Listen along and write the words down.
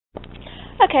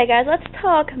Okay guys, let's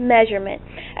talk measurement.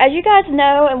 As you guys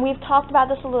know, and we've talked about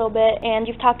this a little bit, and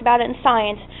you've talked about it in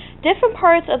science, different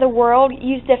parts of the world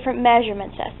use different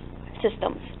measurement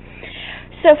systems.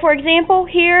 So for example,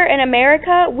 here in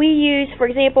America, we use, for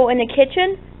example, in the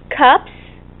kitchen, cups.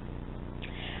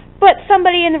 But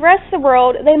somebody in the rest of the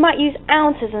world, they might use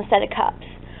ounces instead of cups.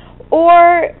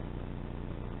 Or,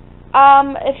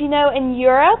 if you know, in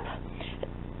Europe,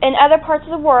 in other parts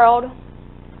of the world,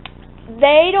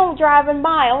 they don't drive in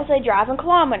miles, they drive in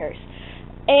kilometers.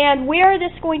 And we're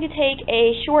just going to take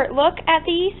a short look at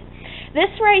these.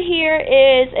 This right here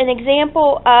is an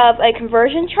example of a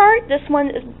conversion chart. This one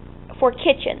is for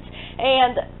kitchens.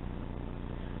 And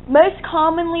most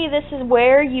commonly, this is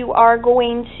where you are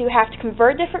going to have to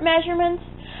convert different measurements.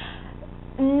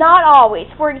 Not always.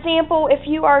 For example, if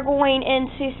you are going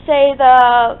into, say,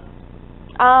 the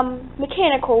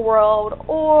mechanical world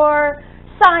or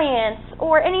science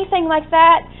or anything like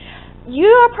that, you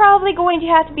are probably going to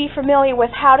have to be familiar with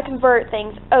how to convert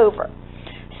things over.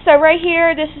 So right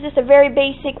here, this is just a very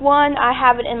basic one. I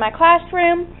have it in my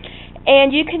classroom,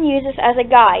 and you can use this as a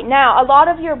guide. Now, a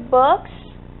lot of your books,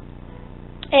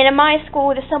 and in my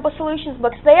school, the Simple Solutions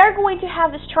books, they are going to have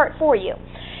this chart for you.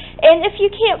 And if you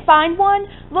can't find one,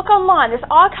 look online. There's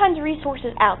all kinds of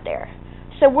resources out there.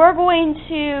 So we're going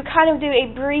to kind of do a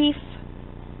brief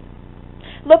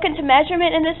look into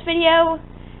measurement in this video,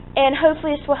 and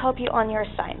hopefully this will help you on your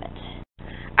assignment.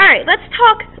 Alright, let's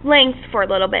talk length for a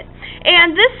little bit.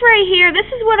 And this right here, this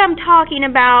is what I'm talking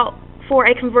about for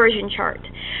a conversion chart.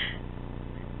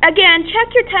 Again,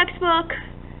 check your textbook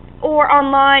or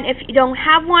online if you don't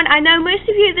have one. I know most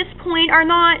of you at this point are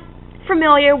not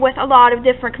familiar with a lot of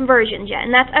different conversions yet,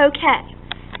 and that's okay.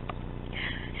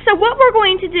 So what we're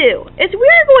going to do is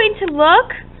we're going to look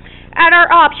at our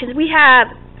options. We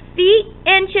have feet,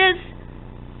 inches,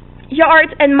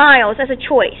 yards, and miles as a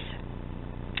choice.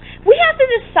 We have to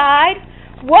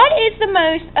decide what is the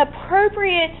most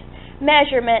appropriate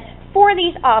measurement for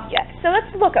these objects. So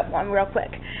let's look at one real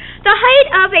quick. The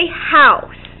height of a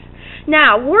house.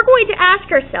 Now, we're going to ask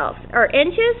ourselves, are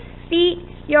inches, feet,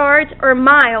 yards, or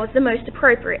miles the most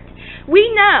appropriate?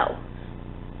 We know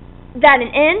that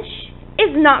an inch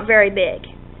is not very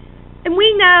big. And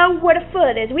we know what a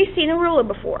foot is. We've seen a ruler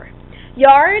before.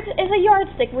 Yards is a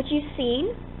yardstick, which you've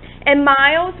seen. And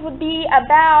miles would be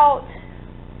about,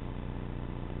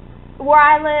 where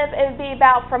I live, it would be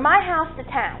about from my house to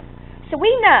town. So we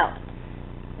know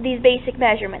these basic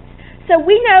measurements. So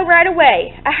we know right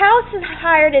away, a house is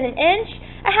higher than an inch,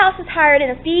 a house is higher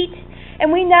than a feet,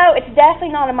 and we know it's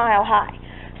definitely not a mile high.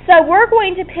 So we're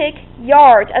going to pick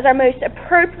yards as our most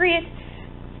appropriate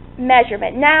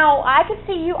measurement. Now, I could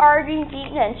see you arguing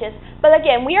feet and inches, but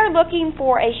again, we are looking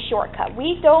for a shortcut.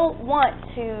 We don't want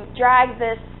to drag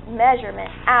this measurement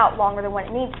out longer than what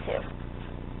it needs to.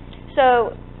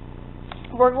 So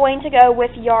we're going to go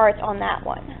with yards on that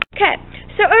one. Okay,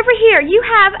 so over here you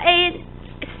have a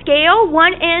scale.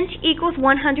 1 inch equals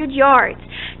 100 yards.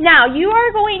 Now, you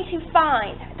are going to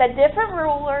find that different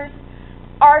rulers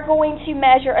are going to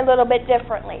measure a little bit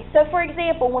differently. So, for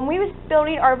example, when we was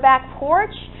building our back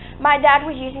porch, my dad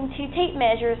was using 2 tape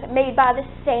measures made by the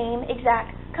same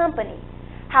exact company.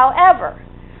 However,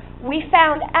 we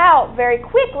found out very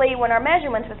quickly when our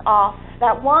measurements was off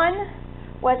that one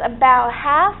was about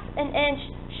half an inch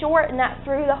short, and that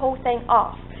threw the whole thing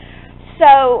off.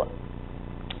 So,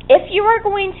 if you are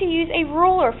going to use a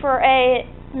ruler for a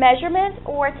measurement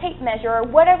or a tape measure or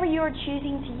whatever you are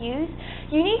choosing to use,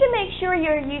 you need to make sure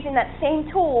you're using that same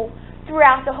tool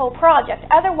throughout the whole project.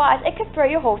 Otherwise, it could throw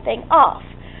your whole thing off.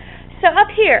 So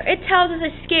up here, it tells us a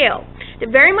scale.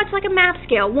 Very much like a map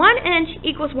scale. 1 inch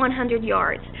equals 100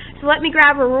 yards. So let me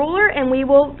grab a ruler and we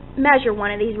will measure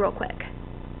one of these real quick.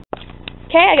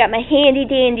 Okay, I got my handy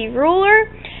dandy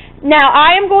ruler. Now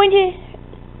I am going to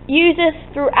use this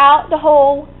throughout the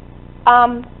whole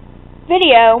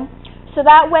video, so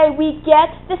that way we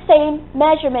get the same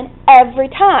measurement every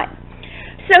time.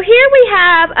 So here we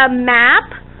have a map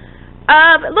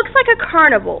of, it looks like a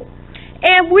carnival,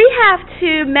 and we have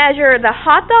to measure the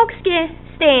hot dog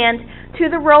stand to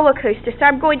the roller coaster. So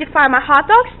I'm going to find my hot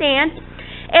dog stand,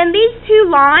 and these 2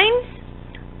 lines,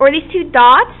 or these 2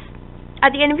 dots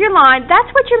at the end of your line, that's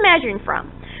what you're measuring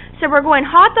from. So we're going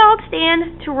hot dog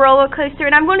stand to roller coaster,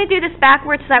 and I'm going to do this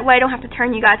backwards so that way I don't have to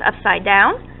turn you guys upside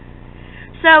down.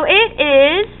 So it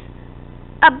is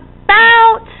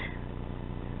about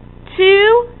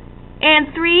 2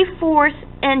 3/4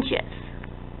 inches.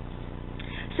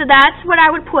 So that's what I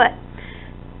would put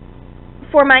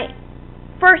for my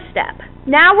first step.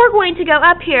 Now we're going to go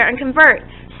up here and convert.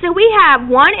 So we have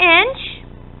 1 inch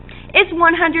is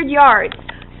 100 yards.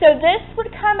 So this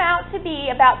would come out to be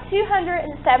about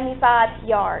 275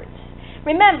 yards.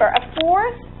 Remember, a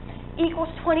fourth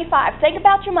equals 25. Think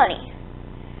about your money.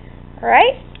 All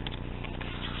right?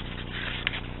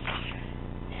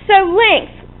 So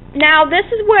length. Now this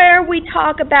is where we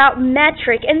talk about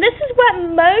metric, and this is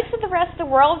what most of the rest of the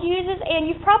world uses, and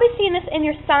you've probably seen this in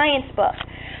your science book.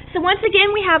 So once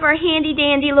again, we have our handy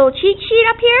dandy little cheat sheet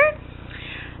up here,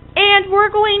 and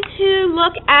we're going to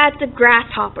look at the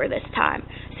grasshopper this time.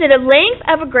 So the length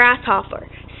of a grasshopper,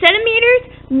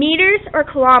 centimeters, meters, or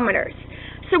kilometers.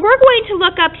 So we're going to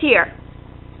look up here.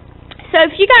 So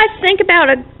if you guys think about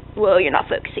well, you're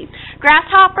not focusing.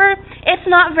 Grasshopper, it's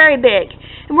not very big.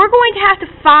 And we're going to have to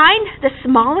find the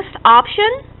smallest option.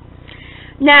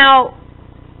 Now,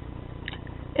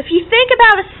 if you think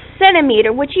about a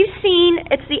centimeter, which you've seen,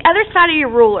 it's the other side of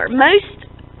your ruler.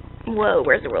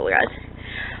 Where's the ruler, guys?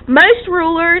 Most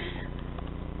rulers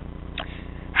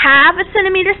have a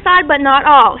centimeter side, but not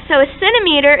all. So a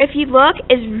centimeter, if you look,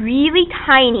 is really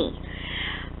tiny.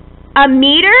 A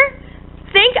meter,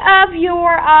 think of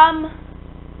your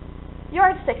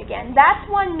yardstick again. That's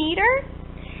 1 meter.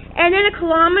 And then a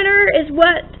kilometer is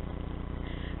what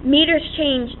meters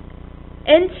change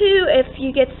into if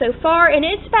you get so far, and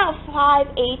it's about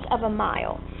 5/8 of a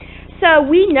mile. So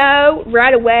we know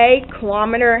right away,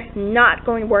 kilometer, not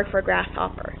going to work for a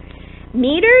grasshopper.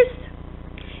 Meters,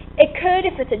 it could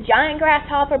if it's a giant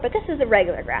grasshopper, but this is a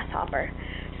regular grasshopper.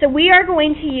 So we are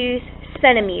going to use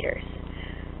centimeters.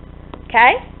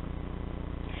 Okay?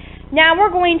 Now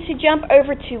we're going to jump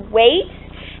over to weight,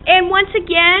 and once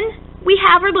again, we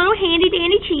have our little handy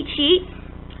dandy cheat sheet,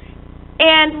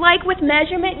 and like with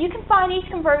measurement, you can find these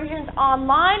conversions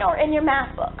online or in your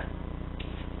math book.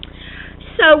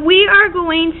 So we are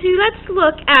going to, let's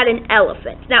look at an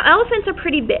elephant. Now elephants are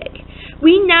pretty big.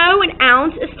 We know an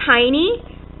ounce is tiny.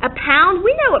 A pound,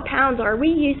 we know what pounds are. We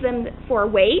use them for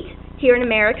weight here in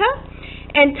America.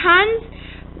 And tons,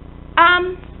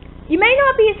 you may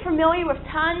not be as familiar with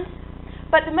tons,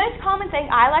 but the most common thing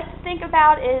I like to think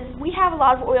about is we have a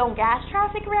lot of oil and gas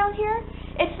traffic around here.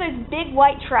 It's those big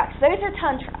white trucks. Those are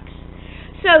ton trucks.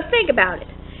 So think about it.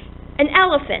 An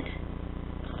elephant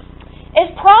is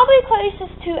probably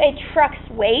closest to a truck's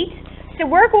weight, so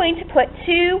we're going to put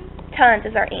 2 tons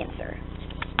as our answer.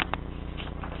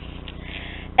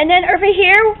 And then over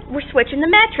here, we're switching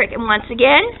the metric. And once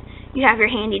again, you have your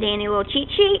handy dandy little cheat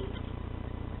sheet.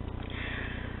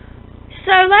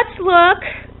 So let's look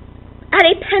at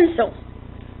a pencil.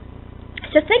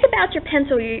 So think about your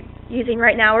pencil you're using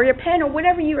right now, or your pen, or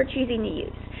whatever you are choosing to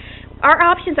use. Our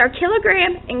options are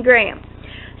kilogram and gram.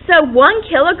 So 1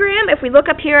 kilogram, if we look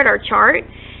up here at our chart,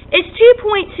 is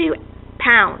 2.2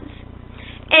 pounds.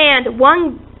 And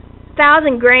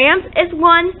 1,000 grams is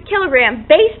 1 kilogram.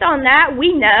 Based on that,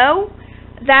 we know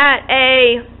that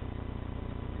a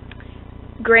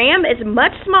gram is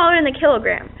much smaller than a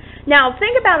kilogram. Now,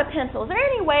 think about a pencil. Is there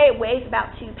any way it weighs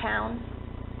about 2 pounds?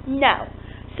 No.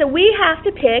 So we have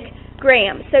to pick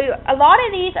grams. So a lot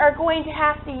of these are going to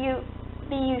have to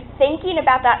be you thinking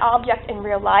about that object in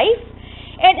real life.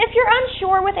 And if you're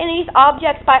unsure with any of these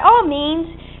objects, by all means,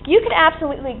 you can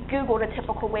absolutely Google the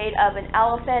typical weight of an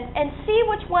elephant and see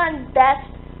which one best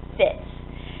fits.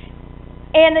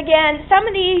 And again, some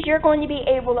of these you're going to be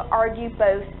able to argue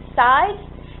both sides,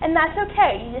 and that's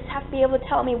okay. You just have to be able to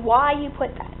tell me why you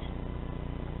put that.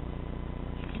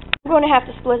 I'm going to have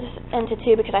to split this into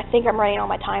 2 because I think I'm running on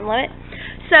my time limit.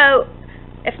 So,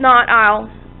 if not, I'll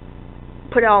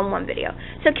put it all in one video.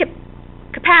 So,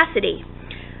 capacity.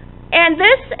 And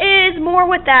this is more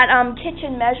with that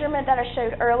kitchen measurement that I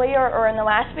showed earlier, or in the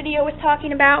last video I was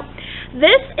talking about.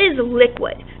 This is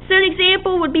liquid. So, an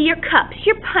example would be your cups,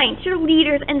 your pints, your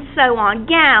liters, and so on,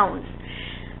 gallons.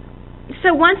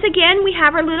 So, once again, we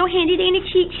have our little handy dandy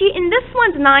cheat sheet, and this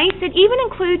one's nice. It even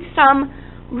includes some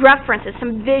references,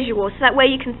 some visuals, so that way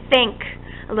you can think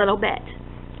a little bit.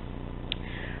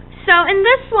 So in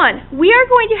this one, we are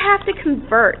going to have to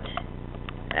convert.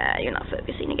 You're not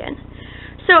focusing again.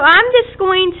 So I'm just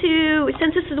going to,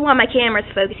 since this is what my camera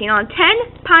is focusing on,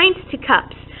 10 pints to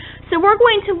cups. So we're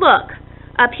going to look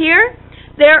up here.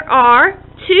 There are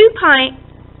 2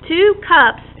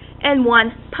 cups and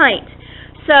 1 pint.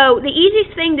 So the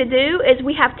easiest thing to do is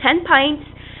we have 10 pints.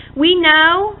 We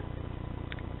know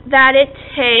that it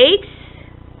takes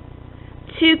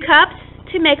 2 cups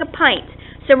to make a pint.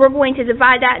 So we're going to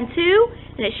divide that in 2,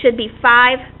 and it should be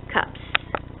 5 cups.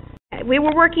 Okay, we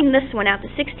were working this one out,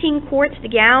 the 16 quarts to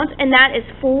gallons, and that is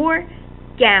 4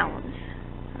 gallons.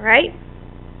 All right?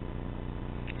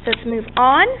 So let's move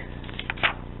on.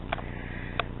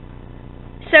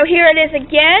 So here it is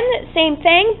again, same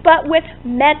thing, but with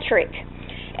metric.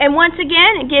 And once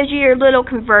again, it gives you your little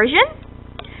conversion.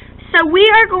 So we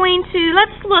are going to,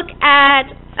 let's look at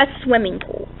a swimming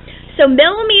pool. So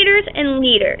millimeters and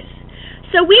liters.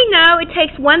 So we know it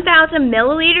takes 1,000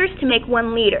 milliliters to make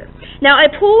 1 liter. Now a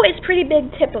pool is pretty big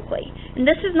typically, and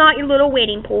this is not your little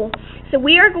wading pool, so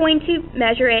we are going to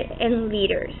measure it in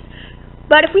liters.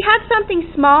 But if we have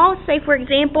something small, say for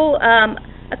example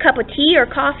a cup of tea or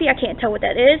coffee, I can't tell what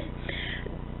that is,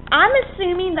 I'm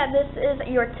assuming that this is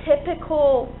your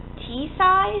typical tea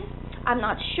size. I'm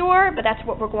not sure, but that's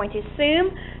what we're going to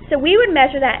assume. So we would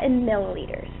measure that in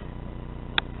milliliters.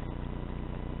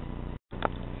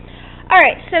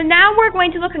 Alright, so now we're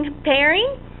going to look at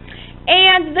comparing,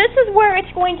 and this is where it's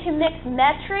going to mix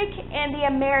metric and the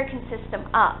American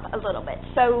system up a little bit.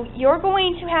 So you're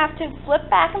going to have to flip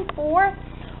back and forth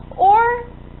or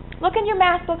look in your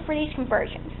math book for these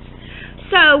conversions.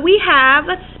 So we have,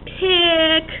 let's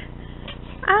pick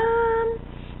 2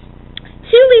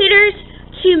 liters,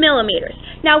 2 millimeters.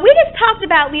 Now we just talked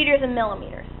about liters and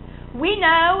millimeters. We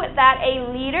know that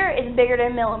a liter is bigger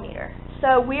than a millimeter.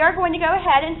 So we are going to go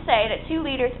ahead and say that 2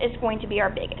 liters is going to be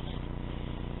our biggest.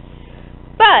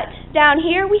 But down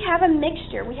here we have a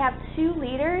mixture. We have 2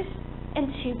 liters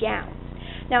and 2 gallons.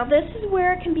 Now this is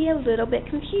where it can be a little bit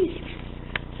confusing.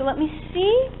 So let me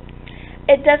see.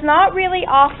 It does not really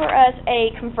offer us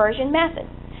a conversion method.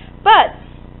 But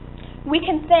we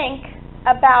can think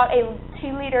about a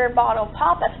 2-liter bottle of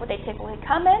pop, that's what they typically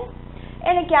come in,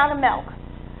 and a gallon of milk.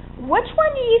 Which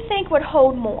one do you think would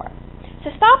hold more? So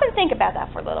stop and think about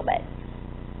that for a little bit.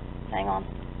 Hang on.